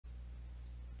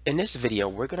In this video,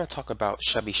 we're going to talk about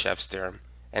Chebyshev's theorem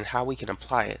and how we can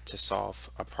apply it to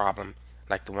solve a problem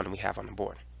like the one we have on the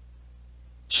board.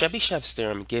 Chebyshev's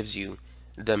theorem gives you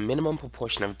the minimum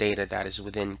proportion of data that is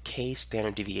within k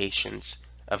standard deviations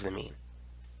of the mean.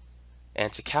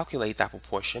 And to calculate that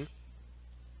proportion,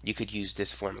 you could use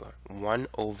this formula, 1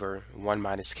 over 1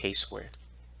 minus k squared,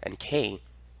 and k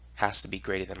has to be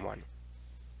greater than 1.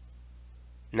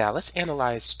 Now let's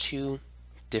analyze two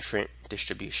different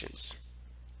distributions.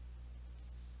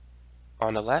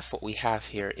 On the left, what we have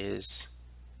here is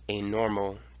a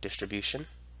normal distribution,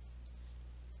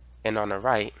 and on the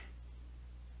right,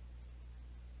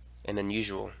 an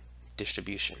unusual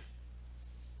distribution.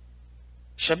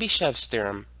 Chebyshev's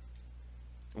theorem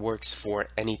works for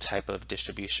any type of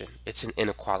distribution. It's an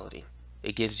inequality.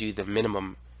 It gives you the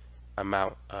minimum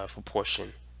amount of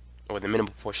proportion, or the minimum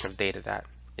proportion of data that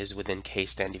is within k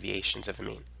standard deviations of the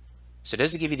mean. So it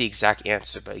doesn't give you the exact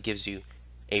answer, but it gives you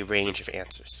a range of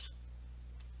answers.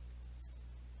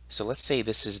 So let's say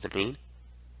this is the mean,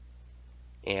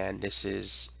 and this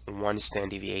is 1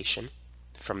 standard deviation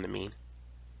from the mean.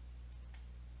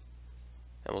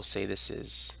 And we'll say this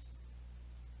is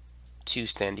 2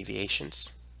 standard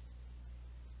deviations,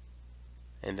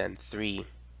 and then 3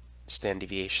 standard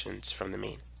deviations from the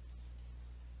mean.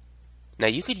 Now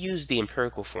you could use the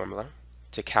empirical formula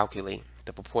to calculate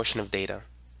the proportion of data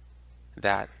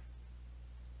that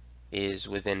is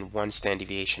within 1 standard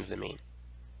deviation of the mean,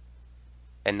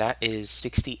 and that is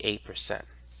 68%.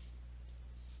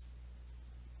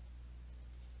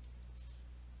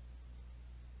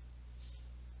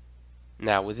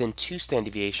 Now within 2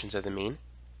 standard deviations of the mean,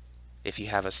 if you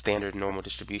have a standard normal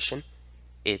distribution,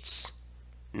 it's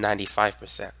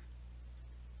 95%.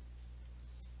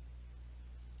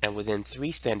 And within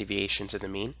 3 standard deviations of the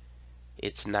mean,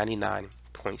 it's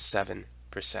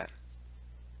 99.7%.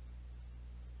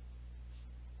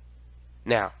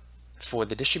 Now, for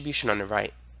the distribution on the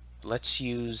right, let's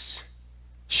use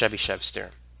Chebyshev's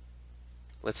theorem.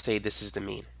 Let's say this is the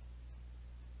mean.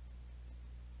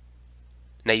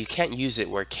 Now you can't use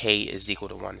it where k is equal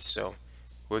to 1, so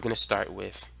we're going to start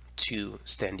with 2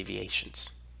 standard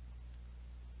deviations.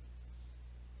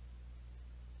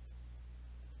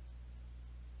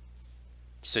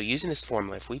 So using this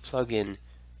formula, if we plug in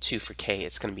 2 for k,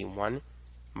 it's going to be 1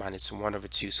 minus 1 over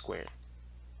 2 squared.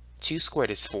 2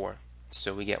 squared is 4,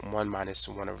 so we get 1 minus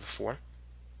 1 over 4.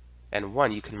 And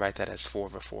 1, you can write that as 4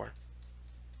 over 4.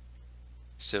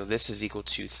 So this is equal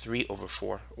to 3 over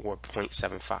 4, or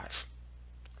 0.75.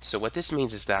 So what this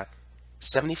means is that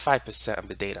 75% of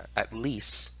the data, at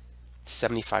least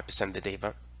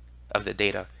 75% of the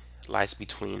data lies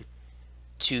between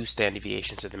 2 standard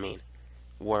deviations of the mean.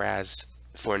 Whereas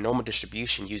for a normal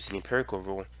distribution using the empirical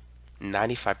rule,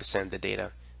 95% of the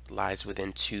data lies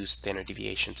within 2 standard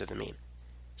deviations of the mean.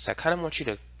 So I kind of want you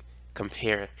to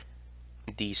compare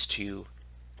these two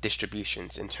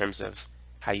distributions in terms of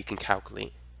how you can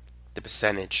calculate the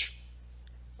percentage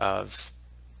of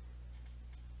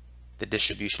the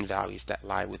distribution values that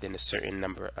lie within a certain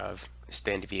number of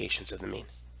standard deviations of the mean.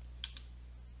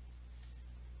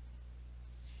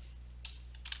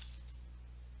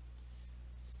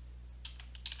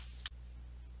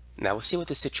 Now let's see what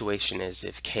the situation is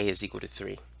if k is equal to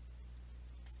 3.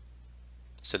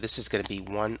 So this is going to be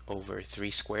 1 over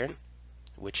 3 squared,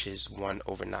 which is 1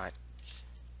 over 9.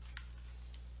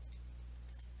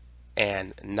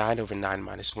 And 9 over 9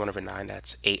 minus 1 over 9,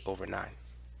 that's 8 over 9.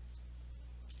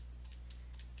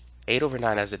 8 over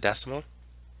 9 as a decimal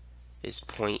is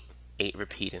 0.8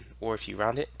 repeated, or if you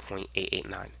round it,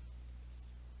 0.889.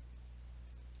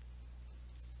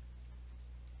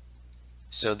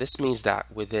 So this means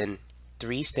that within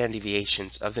 3 standard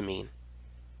deviations of the mean,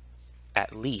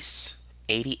 at least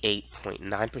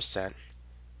 88.9%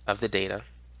 of the data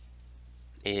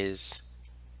is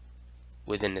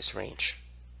within this range.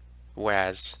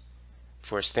 Whereas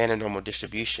for a standard normal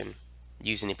distribution,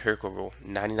 using the empirical rule,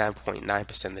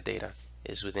 99.9% of the data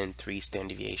is within 3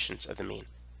 standard deviations of the mean.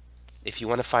 If you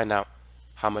want to find out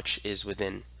how much is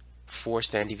within 4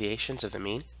 standard deviations of the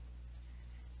mean,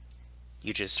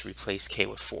 you just replace k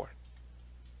with 4.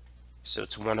 So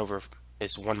it's 1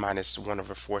 minus 1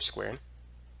 over 4 squared,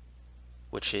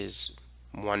 which is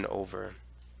 1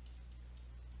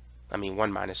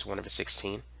 minus 1 over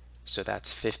 16. So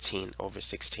that's 15 over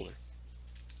 16,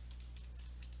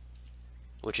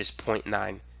 which is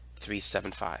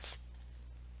 0.9375.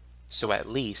 So at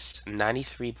least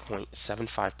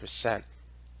 93.75%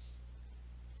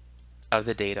 of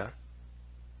the data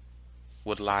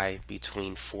would lie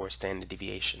between 4 standard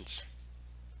deviations.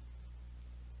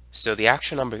 So the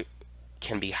actual number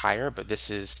can be higher, but this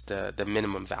is the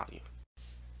minimum value.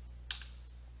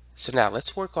 So now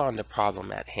let's work on the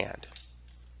problem at hand.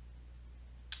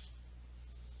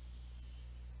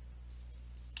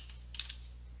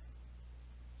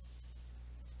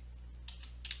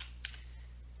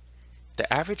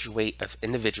 The average weight of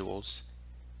individuals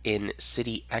in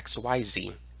city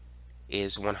XYZ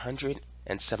is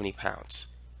 170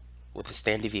 pounds with a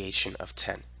standard deviation of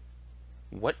 10.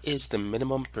 What is the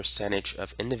minimum percentage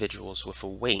of individuals with a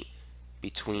weight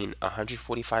between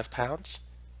 145 pounds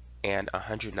and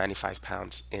 195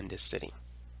 pounds in this city?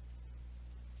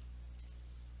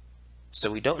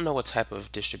 So we don't know what type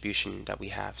of distribution that we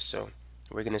have, so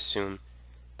we're going to assume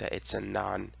that it's a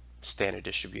non-standard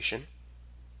distribution.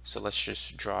 So let's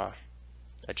just draw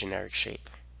a generic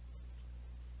shape.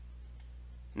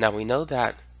 Now we know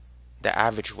that the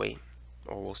average weight,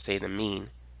 or we'll say the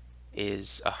mean,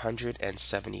 is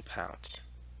 170 pounds.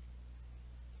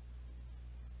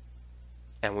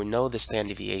 And we know the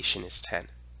standard deviation is 10.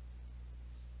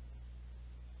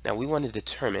 Now we want to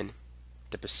determine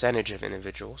the percentage of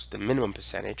individuals, the minimum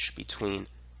percentage between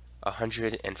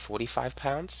 145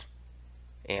 pounds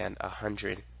and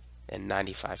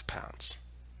 195 pounds.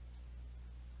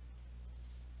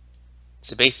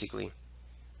 So basically,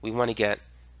 we want to get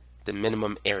the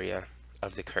minimum area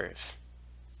of the curve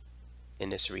in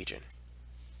this region.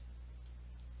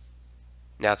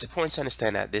 Now it's important to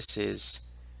understand that this is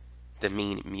the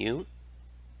mean mu,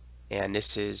 and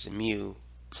this is mu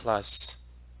plus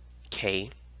k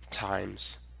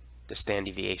times the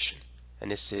standard deviation, and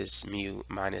this is mu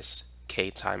minus k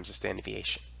times the standard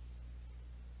deviation.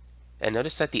 And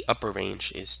notice that the upper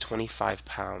range is 25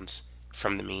 pounds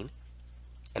from the mean,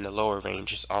 and the lower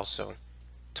range is also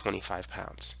 25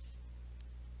 pounds.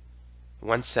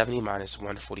 170 minus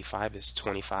 145 is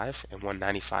 25, and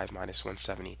 195 minus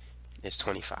 170 is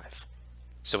 25.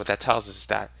 So what that tells us is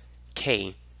that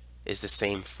k is the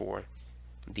same for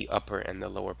the upper and the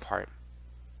lower part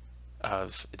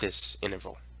of this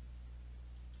interval.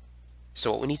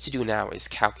 So what we need to do now is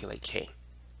calculate k.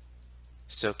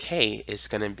 So k is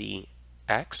going to be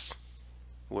x,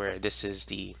 where this is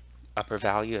the upper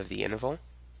value of the interval,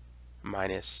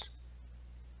 minus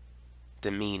the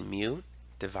mean mu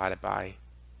divided by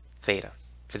theta.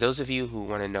 For those of you who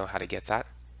want to know how to get that,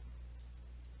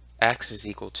 x is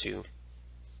equal to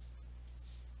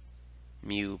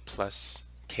mu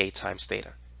plus k times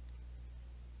theta.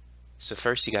 So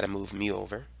first you got to move mu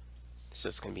over. So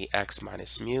it's going to be x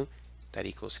minus mu, that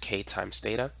equals k times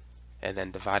theta, and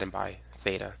then divided by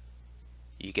theta,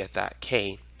 you get that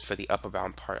k for the upper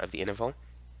bound part of the interval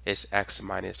is x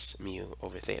minus mu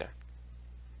over theta.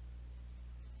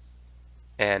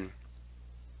 And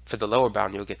for the lower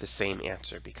bound, you'll get the same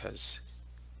answer because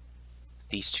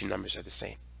these two numbers are the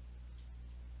same.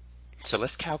 So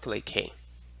let's calculate k.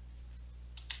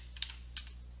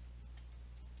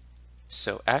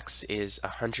 So x is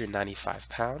 195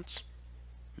 pounds,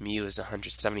 mu is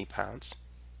 170 pounds,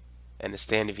 and the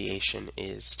standard deviation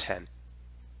is 10.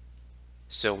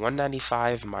 So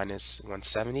 195 minus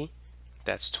 170,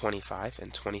 that's 25,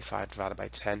 and 25 divided by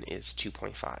 10 is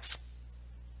 2.5.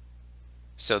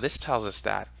 So this tells us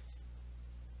that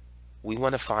we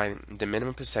want to find the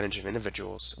minimum percentage of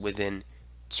individuals within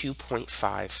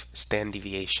 2.5 standard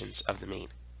deviations of the mean.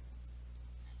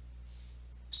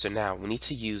 So now we need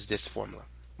to use this formula,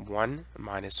 1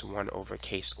 minus 1 over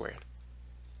k squared.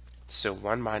 So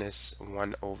 1 minus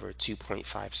 1 over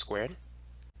 2.5 squared.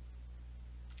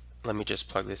 Let me just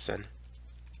plug this in.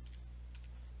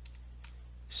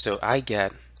 So I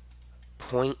get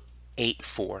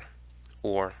 0.84,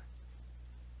 or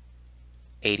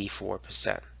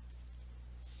 84%.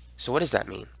 So what does that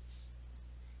mean?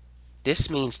 This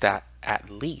means that at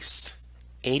least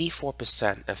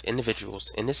 84% of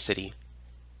individuals in the city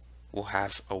will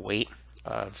have a weight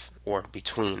of, or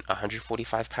between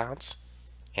 145 pounds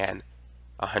and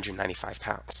 195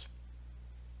 pounds.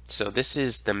 So this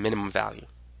is the minimum value.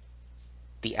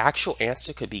 The actual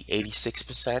answer could be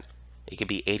 86%, it could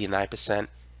be 89%,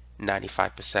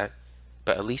 95%,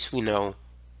 but at least we know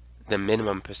the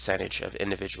minimum percentage of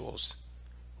individuals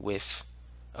with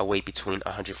a weight between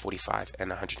 145 and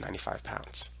 195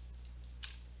 pounds.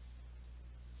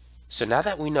 So now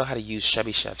that we know how to use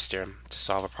Chebyshev's theorem to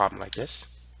solve a problem like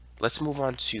this, let's move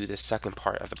on to the second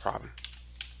part of the problem.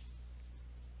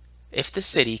 If the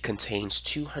city contains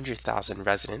 200,000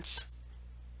 residents,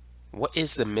 what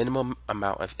is the minimum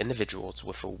amount of individuals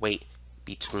with a weight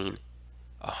between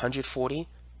 140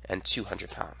 and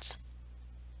 200 pounds?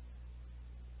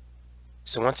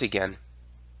 So once again,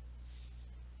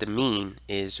 the mean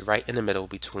is right in the middle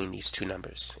between these two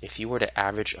numbers. If you were to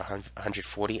average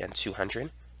 140 and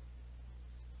 200,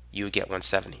 you would get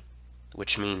 170,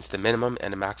 which means the minimum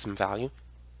and the maximum value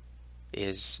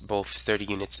is both 30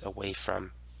 units away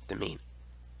from the mean.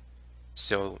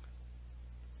 So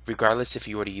regardless if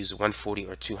you were to use 140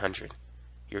 or 200,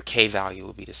 your k value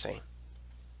will be the same.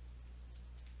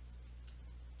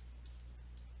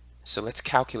 So let's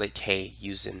calculate k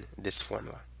using this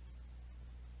formula.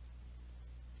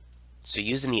 So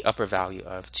using the upper value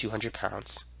of 200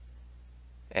 pounds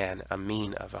and a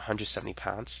mean of 170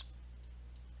 pounds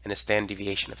and a standard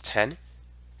deviation of 10,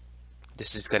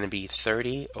 this is going to be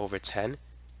 30 over 10,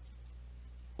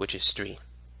 which is 3.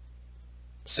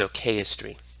 So k is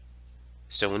 3.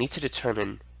 So we need to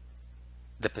determine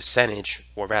the percentage,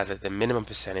 or rather the minimum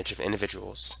percentage of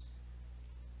individuals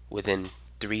within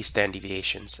 3 standard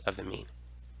deviations of the mean.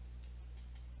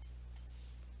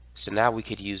 So now we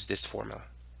could use this formula.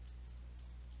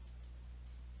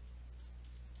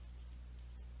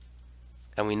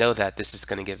 And we know that this is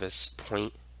going to give us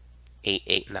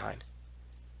 0.889.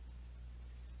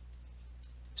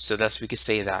 So thus we could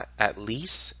say that at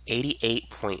least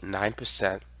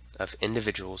 88.9% of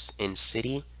individuals in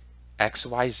city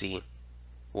XYZ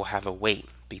will have a weight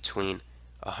between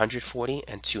 140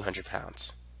 and 200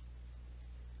 pounds.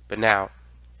 But now,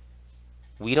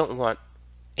 we don't want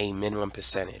a minimum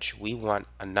percentage. We want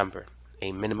a number,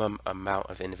 a minimum amount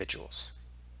of individuals.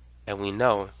 And we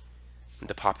know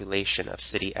the population of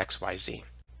city XYZ.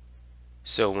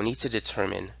 So we need to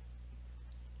determine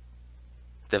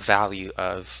the value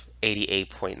of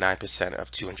 88.9%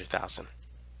 of 200,000.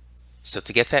 So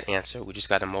to get that answer, we just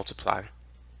got to multiply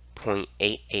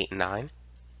 0.889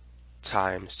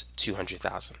 times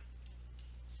 200,000.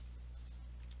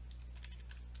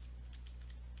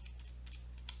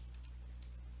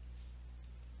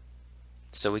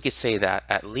 So we could say that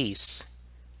at least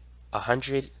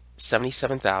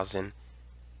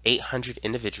 177,800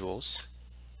 individuals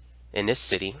in this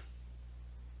city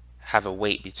have a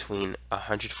weight between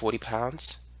 140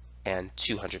 pounds and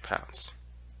 200 pounds.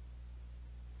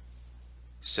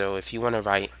 So if you want to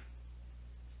write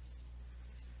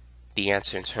the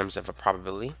answer in terms of a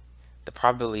probability, the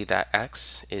probability that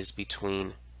x is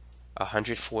between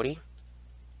 140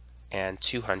 and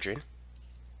 200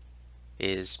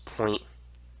 is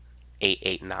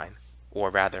 0.889, or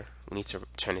rather, we need to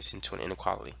turn this into an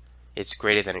inequality. It's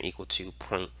greater than or equal to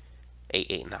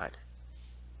 0.889.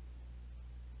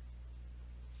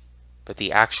 But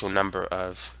the actual number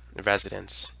of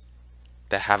residents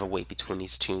that have a weight between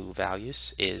these two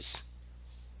values is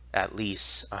at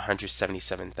least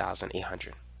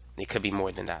 177,800. It could be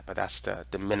more than that, but that's the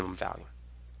minimum value.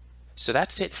 So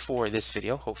that's it for this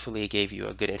video. Hopefully it gave you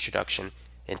a good introduction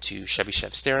into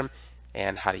Chebyshev's theorem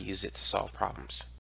and how to use it to solve problems.